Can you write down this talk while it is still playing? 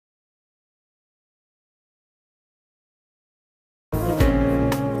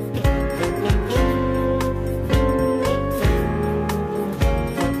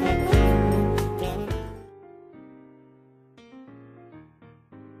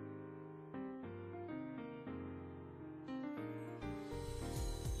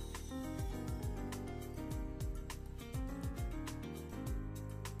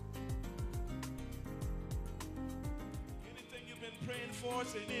mp4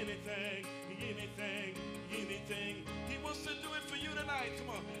 saying anything, anything, anything. He wants to do it for you tonight. Come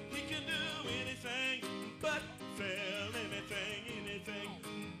on. He can do anything but fail. Anything, anything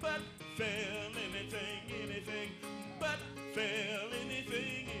but fail. Anything, anything but fail.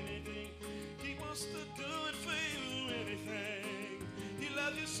 Anything, anything. He wants to do it for you. Anything. He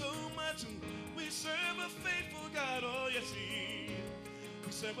loves you so much. We serve a faithful God. Oh, yes, he.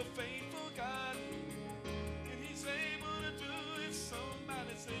 We serve a faithful God. And he's able to do it.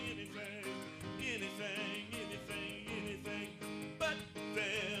 Somebody say anything, anything, anything, anything but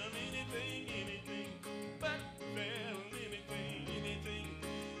fail. Anything, anything but fail. Anything, anything.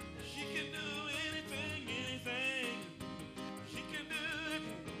 He can do anything, anything. He can do it.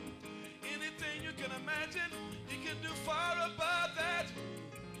 Anything you can imagine. He can do far above that.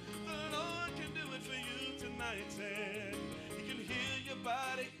 The Lord can do it for you tonight. And he can heal your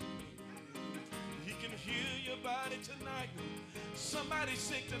body. He can heal your body tonight. Somebody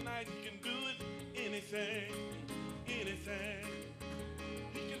sick tonight. He can do it. Anything, anything.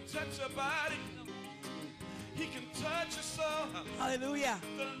 He can touch your body. He can touch your soul. Hallelujah.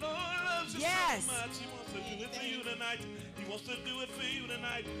 The Lord loves you Yes. so much. He wants to do it for you tonight. He wants to do it for you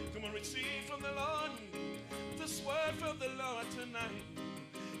tonight. Come on, receive from the Lord this word from the Lord tonight.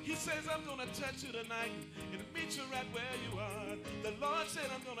 He says, I'm going to touch you tonight and meet you right where you are. The Lord said,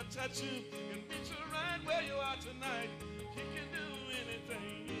 I'm going to touch you and meet you right where you are tonight. He can do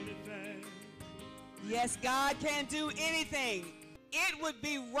anything, anything. Yes, God can do anything. It would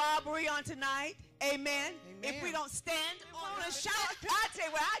be robbery on tonight. Amen. If we don't stand on a shout, I tell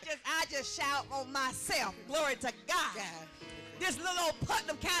you what, I just shout on myself. Glory to God. This little old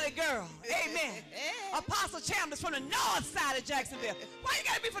Putnam County girl. Amen. Apostle Chambers from the north side of Jacksonville. Why you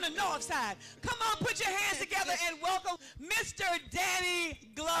gotta be from the north side? Come on, put your hands together and welcome Mr. Danny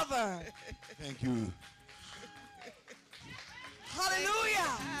Glover. Thank you.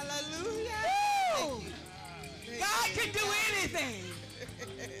 Hallelujah. Hallelujah. Woo! God can do anything.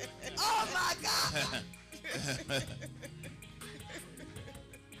 Oh my God.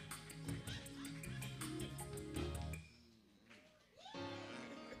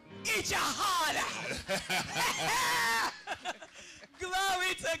 Eat your heart out.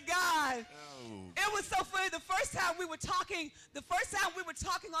 Glory to God. Oh. It was so funny. The first time we were talking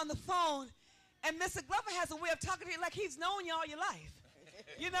on the phone, and Mr. Glover has a way of talking to you like he's known you all your life.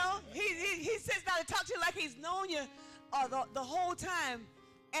 You know, he sits down and talks to you like he's known you the whole time.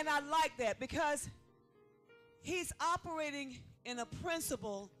 And I like that because he's operating in a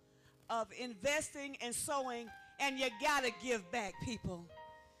principle of investing and sowing, and you got to give back, people.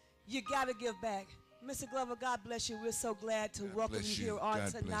 You got to give back. Mr. Glover, God bless you. We're so glad to welcome you here on God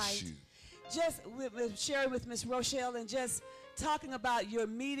tonight. bless you. Just with sharing with Miss Rochelle and just talking about your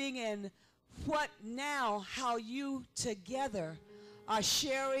meeting and how you together are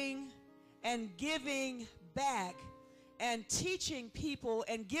sharing and giving back and teaching people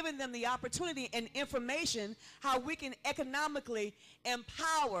and giving them the opportunity and information how we can economically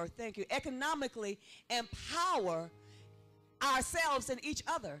empower, economically empower ourselves and each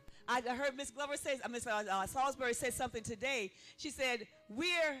other. I heard Miss Glover say, Miss Salisbury say something today. She said,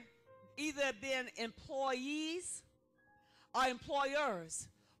 we're either been employees or employers,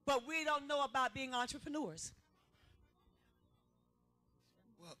 but we don't know about being entrepreneurs.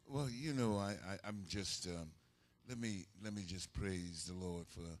 Well, you know, I'm just, let me just praise the Lord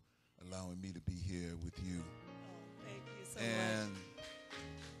for allowing me to be here with you. Oh, thank you so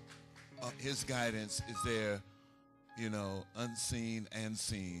And his guidance is there, you know, unseen and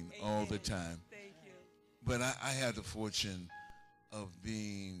seen. Amen. All the time. Thank you. But I had the fortune of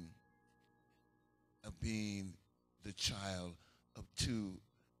being the child of two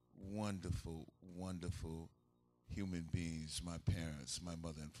wonderful, wonderful human beings, my parents, my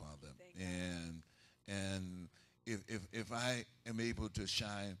mother and father. And if I am able to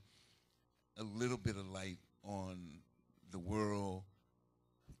shine a little bit of light on the world,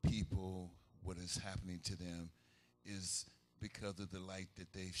 people, what is happening to them, is because of the light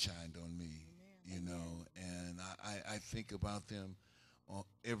that they've shined on me. Amen. You know, and I think about them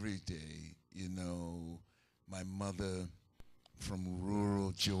every day. You know, my mother from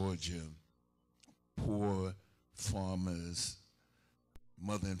rural Georgia, poor farmers,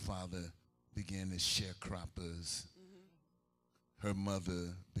 mother and father began as sharecroppers. Mm-hmm. Her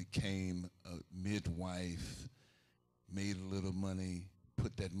mother became a midwife, made a little money,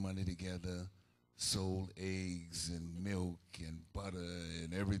 put that money together, sold eggs and milk and butter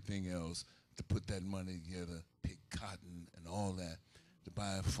and everything else to put that money together, pick cotton and all that, to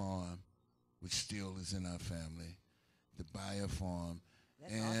buy a farm, which still is in our family, to buy a farm.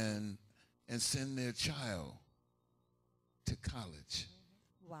 That's awesome. And send their child to college.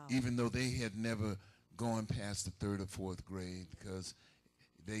 Wow. even though they had never gone past the 3rd or 4th grade because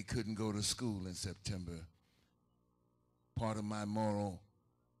they couldn't go to school in September. Part of my moral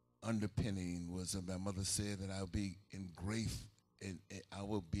underpinning was that my mother said that I'll be and I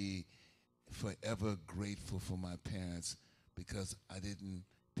will be forever grateful for my parents because I didn't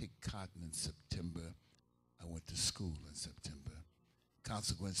pick cotton in September. I went to school in September.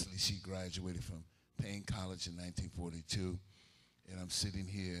 Consequently, she graduated from Payne College in 1942, and I'm sitting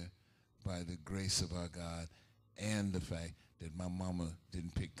here by the grace of our God and the fact that my mama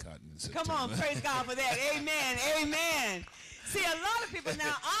didn't pick cotton in September. Come on, praise God for that. Amen, amen. See, a lot of people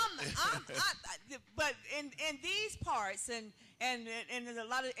now, but in these parts and in a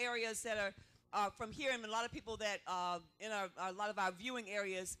lot of areas that are from here, and a lot of people that in a lot of our viewing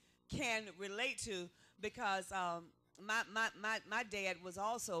areas can relate to, because my dad was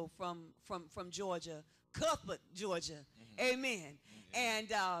also from Georgia, Cuthbert, Georgia. Mm-hmm. Amen. Mm-hmm.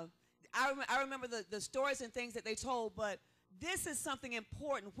 And I remember the stories and things that they told, but this is something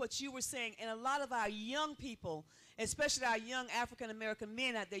important, what you were saying, and a lot of our young people, especially our young African-American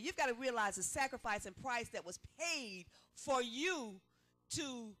men out there, you've got to realize the sacrifice and price that was paid for you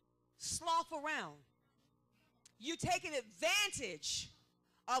to slough around. You taking advantage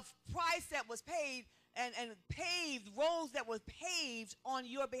of price that was paid and paved, roads that were paved on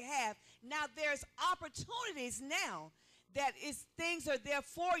your behalf. Now there's opportunities now that things are there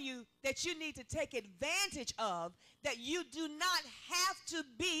for you that you need to take advantage of, that you do not have to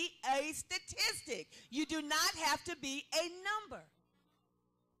be a statistic. You do not have to be a number.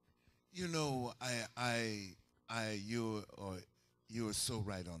 You know, you're so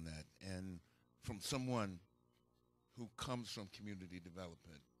right on that. And from someone who comes from community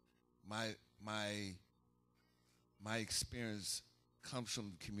development, my experience comes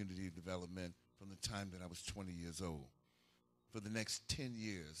from community development from the time that I was 20 years old. For the next 10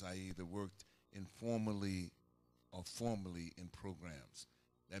 years, I either worked informally or formally in programs.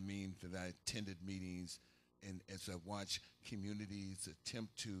 That means that I attended meetings, and as I watched communities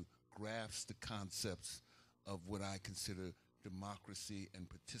attempt to grasp the concepts of what I consider democracy and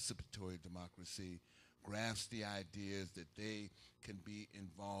participatory democracy, grasp the ideas that they can be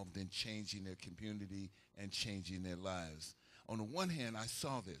involved in changing their community and changing their lives. On the one hand, I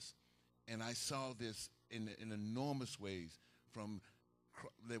saw this, and I saw this in enormous ways.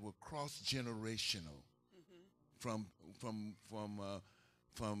 They were cross-generational, mm-hmm.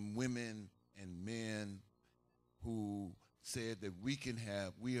 from women and men who said that we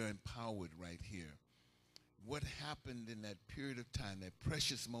are empowered right here. What happened in that period of time, that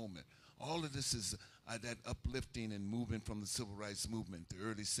precious moment, all of this is that uplifting and movement from the civil rights movement, the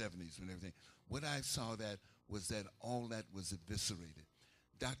early 70s and everything. What I saw was that all that was eviscerated.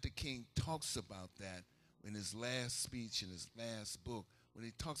 Dr. King talks about that in his last speech, in his last book, when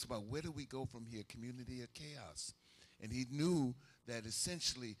he talks about where do we go from here, community or chaos? And he knew that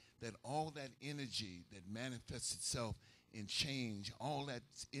essentially that all that energy that manifests itself in change, all that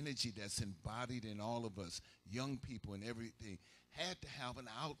energy that's embodied in all of us, young people and everything, had to have an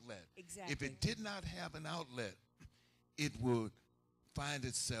outlet. Exactly. If it did not have an outlet, it would find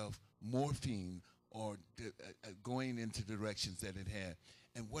itself morphine or going into directions that it had.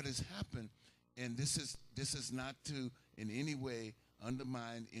 And what has happened, and this is not to in any way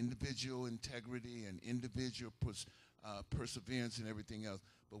undermine individual integrity and individual perseverance and everything else,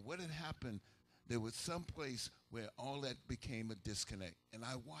 but what had happened, there was some place where all that became a disconnect, and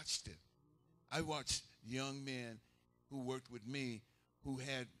I watched it. I watched young men who worked with me who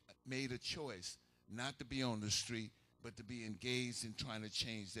had made a choice not to be on the street, but to be engaged in trying to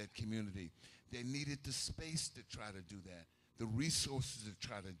change that community. They needed the space to try to do that, the resources to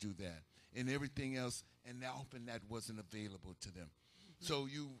try to do that, and everything else, and often that wasn't available to them. Mm-hmm. So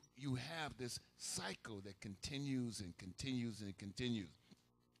you have this cycle that continues and continues and continues.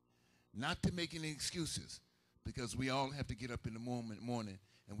 Not to make any excuses, because we all have to get up in the morning,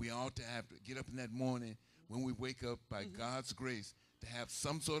 and we all have to get up in that morning when we wake up by mm-hmm. God's grace to have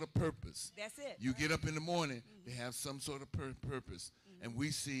some sort of purpose. That's it. You get up in the morning mm-hmm. to have some sort of purpose. Mm-hmm. And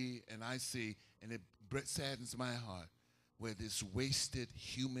we see, and I see, and it saddens my heart, where this wasted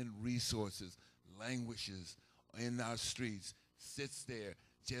human resources languishes in our streets, sits there,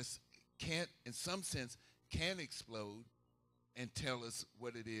 just can't, in some sense, can explode and tell us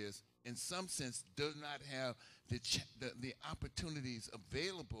what it is. In some sense, does not have the opportunities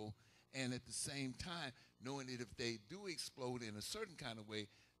available, and at the same time, knowing that if they do explode in a certain kind of way,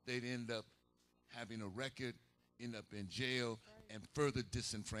 they'd end up having a record, end up in jail, and further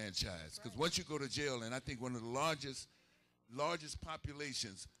disenfranchised. Because once you go to jail, and I think one of the largest largest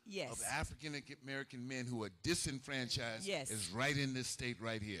populations Yes. of African American men who are disenfranchised Yes. is right in this state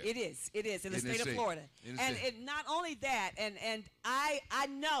right here. It is in the In this state of state. Florida. In the And state. not only that, and I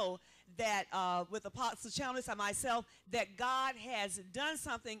know that with Apostle Chalmers and myself, that God has done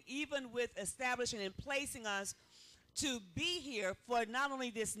something even with establishing and placing us to be here for not only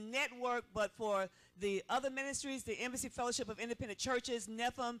this network, but for the other ministries, the Embassy Fellowship of Independent Churches,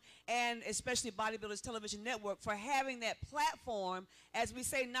 NEFM, and especially Bodybuilders Television Network, for having that platform, as we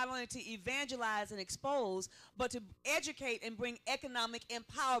say, not only to evangelize and expose, but to educate and bring economic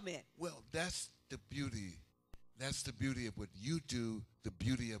empowerment. Well, that's the beauty. That's the beauty of what you do, the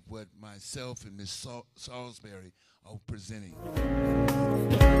beauty of what myself and Miss Salisbury are presenting.